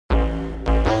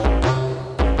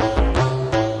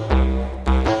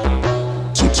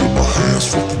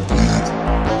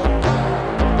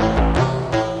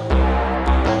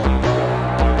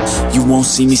won't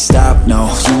see me stop, no,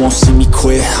 you won't see me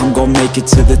quit. I'm gon' make it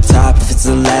to the top, if it's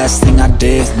the last thing I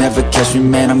did. Never catch me,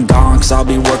 man, I'm gone, cause I'll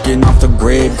be working off the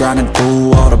grid. Grinding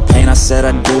through all the pain, I said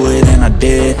I'd do it, and I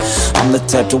did. I'm the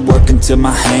type to work until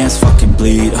my hands fucking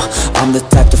bleed. I'm the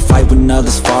type to fight when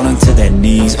others falling to their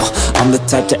knees. I'm the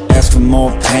type to ask for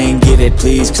more pain, get it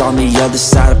please, cause on the other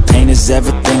side of pain is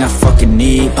everything I fucking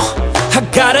need. I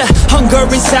got a hunger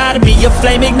inside of me, a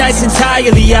flame ignites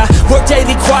entirely. I work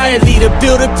daily quietly to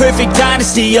build a perfect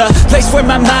dynasty, a place where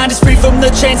my mind is free from the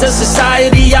chains of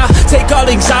society. I take all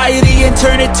anxiety and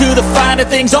turn it to the finer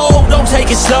things. Oh, don't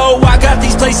take it slow, I got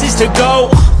these places to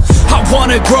go. I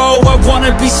wanna grow, I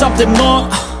wanna be something more,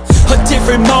 a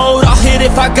different mode, I'll hit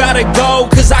if I gotta go,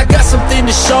 cause I got something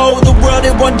to show the world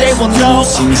that one day will know. You won't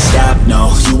see me stop,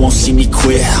 no, you won't see me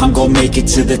quit. I'm gon' make it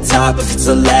to the top, if it's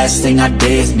the last thing I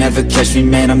did. Never catch me,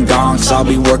 man, I'm gone, cause I'll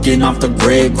be working off the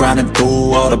grid. Grinding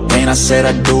through all the pain, I said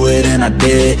I'd do it, and I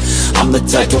did. I'm the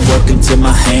type to work until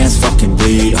my hands fucking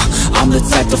bleed. I'm the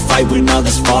type to fight when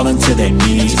others fall into their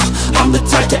knees. I'm the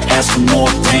type to ask for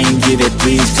more pain, get it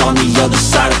please, cause on the other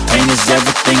side of pain is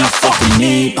everything I fucking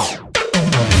need.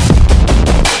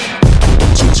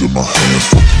 Till my hands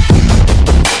fucking bleed.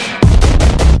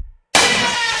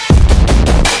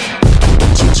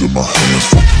 Till my hands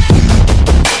fucking bleed.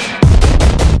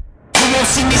 You won't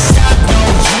see me stop, no,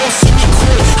 you won't see me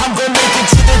quit. I'm gon' make it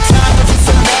to the top, if it's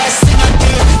the last thing I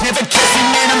did. Never catch me,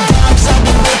 man, I'm gone, cause I've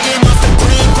been working off the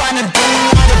grid. Grinding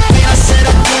through all the pain, I said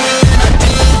I'd do it, and I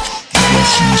did. You won't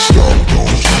see me stop, no,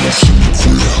 you won't see me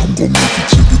quit. I'm gon' make it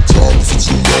to the top, if it's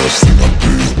the last thing I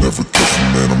did. Never catch me,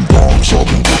 man, I'm gone, cause I've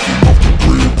been working off the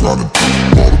grid. Grinding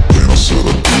through all the pain, I said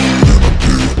I'd do it, and I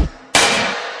did.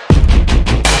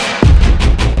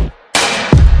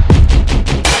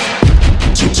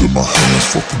 Till my hands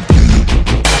fucking bleed.